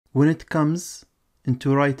when it comes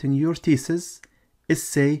into writing your thesis,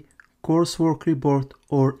 essay, coursework report,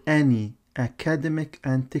 or any academic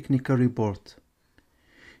and technical report.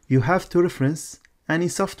 You have to reference any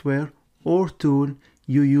software or tool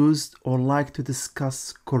you used or like to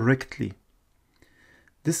discuss correctly.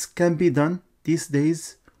 This can be done these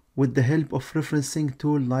days with the help of referencing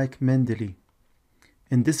tool like Mendeley.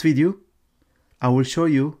 In this video, I will show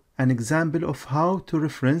you an example of how to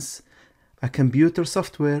reference a computer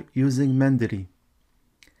software using Mendeley.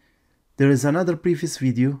 There is another previous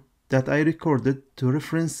video that I recorded to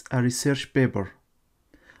reference a research paper.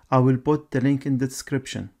 I will put the link in the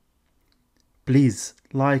description. Please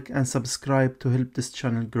like and subscribe to help this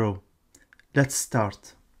channel grow. Let's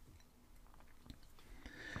start.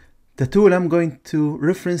 The tool I'm going to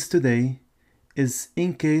reference today is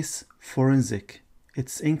EnCase Forensic.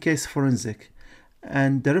 It's EnCase Forensic,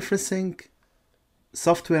 and the referencing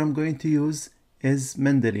software I'm going to use is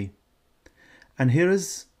Mendeley. And here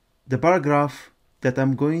is the paragraph that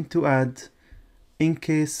I'm going to add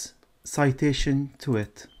EnCase citation to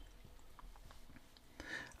it.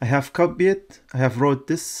 I have copied, I have wrote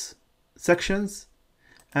this sections,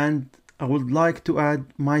 and I would like to add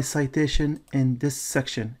my citation in this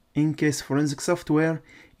section. EnCase Forensic software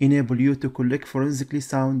enable you to collect forensically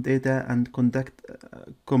sound data and conduct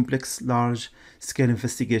complex large-scale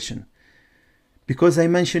investigation. Because I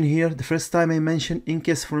mentioned here, the first time I mentioned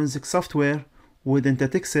EnCase Forensic software within the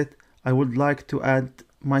text, I would like to add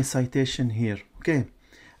my citation here, okay?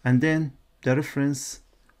 And then the reference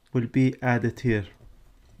will be added here.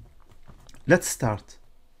 Let's start.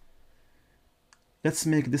 Let's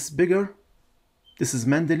make this bigger. This is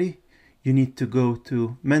Mendeley. You need to go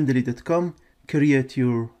to mendeley.com, create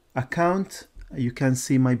your account. You can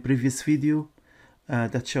see my previous video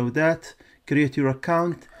that showed that. Create your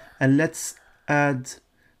account and let's add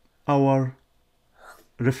our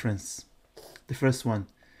reference, the first one.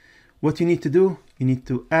 What you need to do, you need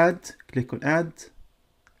to add, click on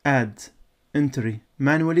add entry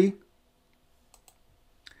manually,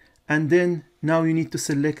 and then now you need to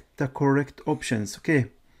select the correct options,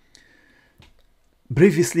 okay?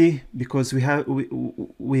 Previously, because we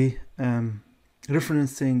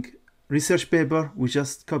referencing research paper, we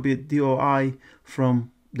just copied DOI from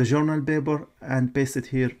the journal paper and paste it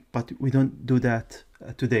here, but we don't do that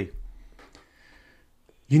today.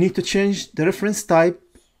 You need to change the reference type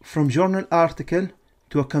from journal article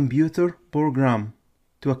to a computer program.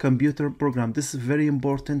 This is a very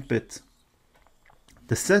important bit.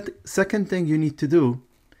 The second thing you need to do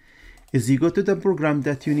is you go to the program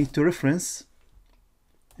that you need to reference.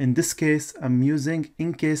 In this case, I'm using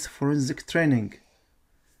EnCase Forensic Training,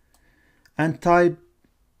 and type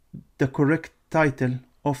the correct title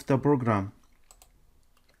of the program.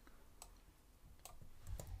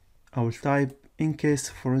 I will type EnCase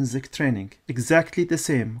Forensic Training. Exactly the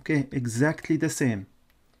same, okay? Exactly the same.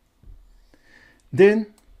 Then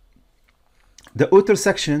the author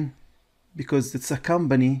section, because it's a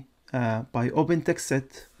company by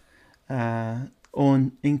OpenTextSet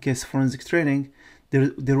on EnCase Forensic Training,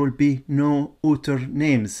 there will be no author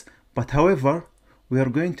names. But however, we are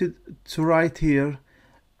going to write here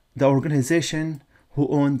the organization who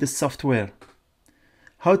own this software.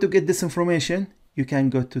 How to get this information? You can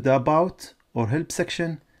go to the About or Help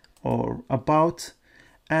section or About,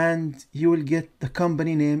 and you will get the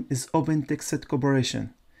company name is OpenTextSet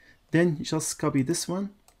Corporation. Then just copy this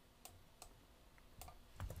one,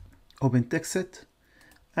 OpenTextSet,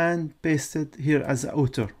 and paste it here as an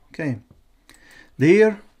author, okay? The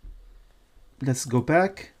year, let's go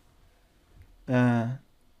back.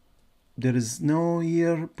 There is no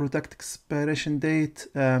year, product expiration date.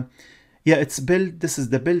 Yeah, it's build. This is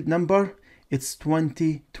the build number. It's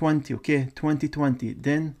 2020, okay, 2020.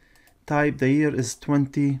 Then type the year is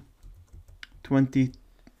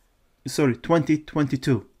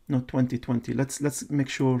 2022, not 2020. Let's make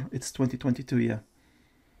sure it's 2022.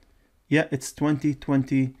 Yeah, it's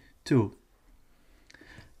 2022.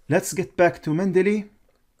 Let's get back to Mendeley,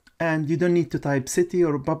 and you don't need to type city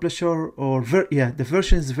or publisher or the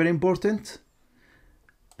version is very important,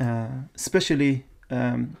 especially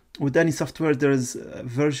with any software. There is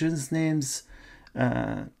versions names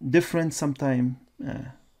different. Sometimes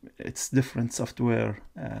it's different software,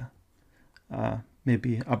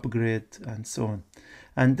 maybe upgrade and so on.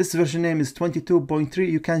 And this version name is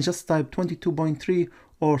 22.3. You can just type 22.3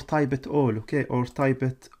 or type it all, okay? Or type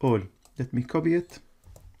it all. Let me copy it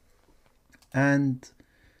and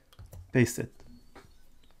paste it,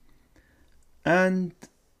 and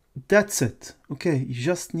that's it, okay? You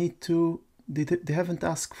just need to, they haven't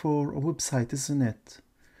asked for a website, isn't it?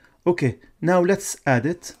 Okay, now let's add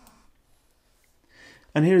it.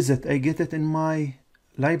 And here's it. I get it in my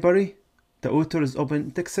library. The author is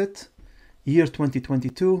OpenTextIt, year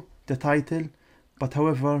 2022, the title, but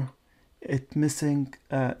however, it's missing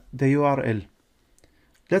the URL.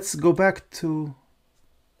 Let's go back to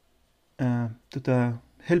the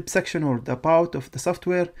help section or the about of the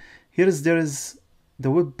software. There is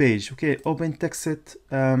the web page. Okay, OpenTextIt,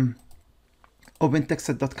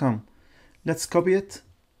 OpenTextIt.com. Let's copy it,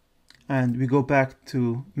 and we go back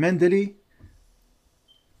to Mendeley.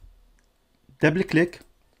 Double click,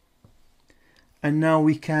 and now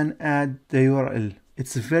we can add the URL.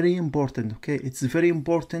 It's very important. Okay, it's very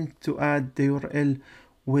important to add the URL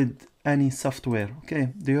with any software.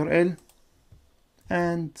 Okay, the URL,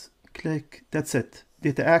 and click. That's it.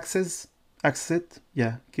 Data access it.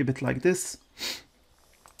 Yeah, keep it like this,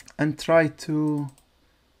 and try to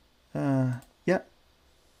yeah,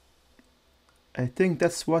 I think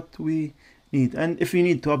that's what we need. And if you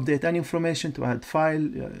need to update any information, to add file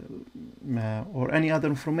or any other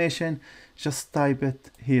information, just type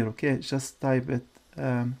it here. Okay, just type it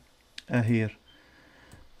here.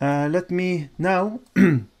 Let me now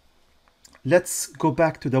let's go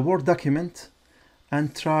back to the Word document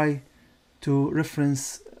and try to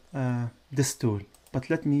reference this tool. But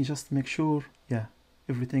let me just make sure, yeah,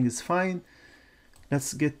 everything is fine.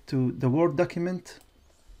 Let's get to the Word document,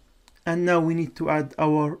 and now we need to add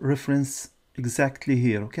our reference exactly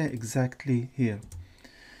here. Okay, exactly here.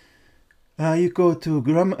 You go to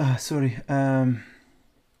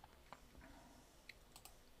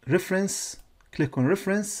reference, click on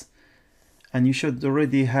reference, and you should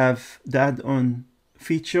already have the add-on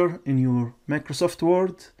feature in your Microsoft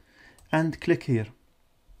Word, and click here.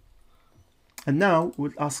 And now it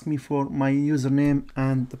will ask me for my username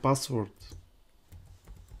and the password.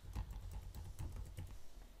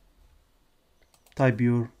 Type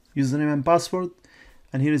your username and password,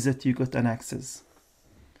 and here is it. You got an access.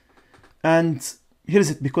 And here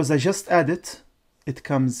is it. Because I just added it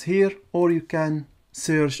comes here, or you can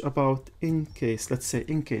search about EnCase. Let's say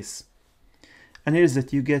EnCase, and here is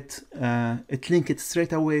it. You get it link it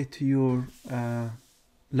straight away to your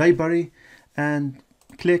library, and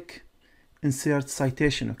click insert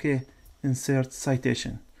citation. Okay, insert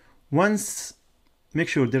citation. Once, make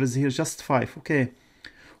sure there is here just 5. Okay,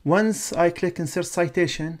 once I click insert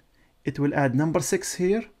citation, it will add number 6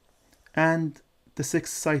 here, and the 6th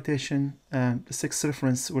citation, the 6th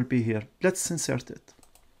reference will be here. Let's insert it.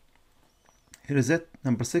 Here is it,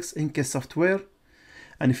 number 6, EnCase software.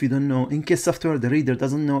 And if you don't know EnCase software, the reader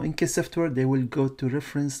doesn't know EnCase software, they will go to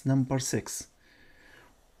reference number 6.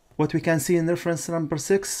 What we can see in reference number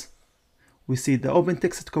 6, we see the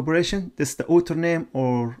OpenTextIt Corporation. This is the author name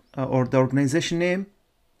or the organization name.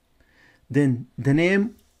 Then the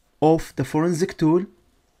name of the forensic tool,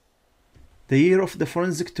 the year of the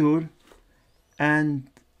forensic tool, and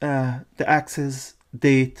the access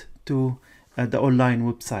date to the online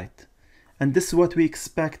website. And this is what we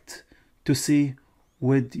expect to see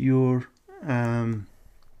with your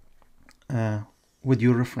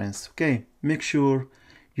reference. Okay, make sure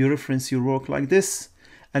you reference your work like this,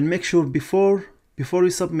 and make sure before you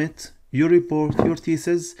submit your report, your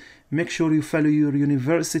thesis, make sure you follow your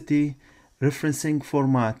university referencing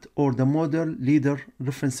format or the model leader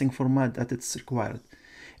referencing format that it's required.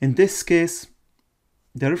 In this case,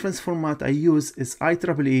 the reference format I use is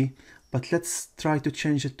IEEE, but let's try to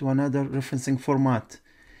change it to another referencing format.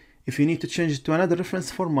 If you need to change it to another reference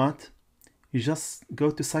format, you just go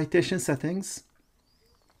to citation settings,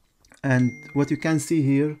 and what you can see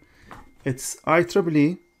here, it's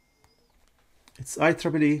IEEE. It's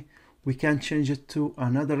IEEE. We can change it to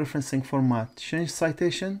another referencing format. Change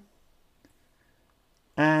citation,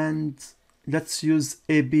 and let's use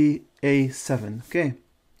ABA7. Okay,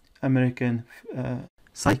 American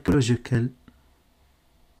Psychological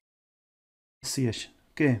Association.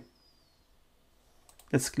 Okay,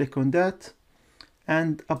 let's click on that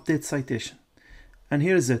and update citation. And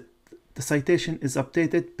here is it. The citation is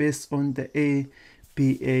updated based on the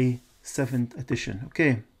ABA 7th edition.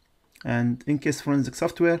 Okay, and EnCase forensic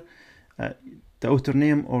software, the author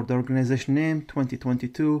name or the organization name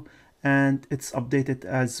 2022, and it's updated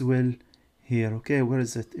as well here. Okay, where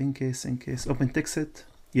is it? EnCase OpenTextIt.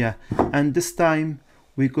 Yeah, and this time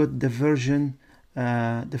we got the version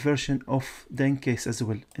of the EnCase as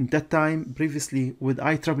well. In that time previously with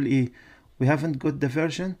IEEE we haven't got the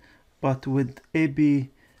version, but with ABA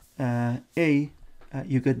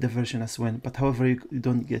you get the version as well, but however you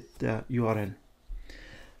don't get the URL.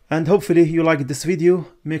 And hopefully you like this video.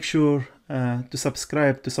 Make sure to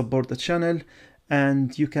subscribe to support the channel,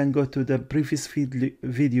 and you can go to the previous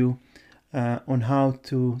video on how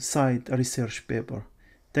to cite a research paper.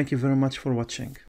 Thank you very much for watching.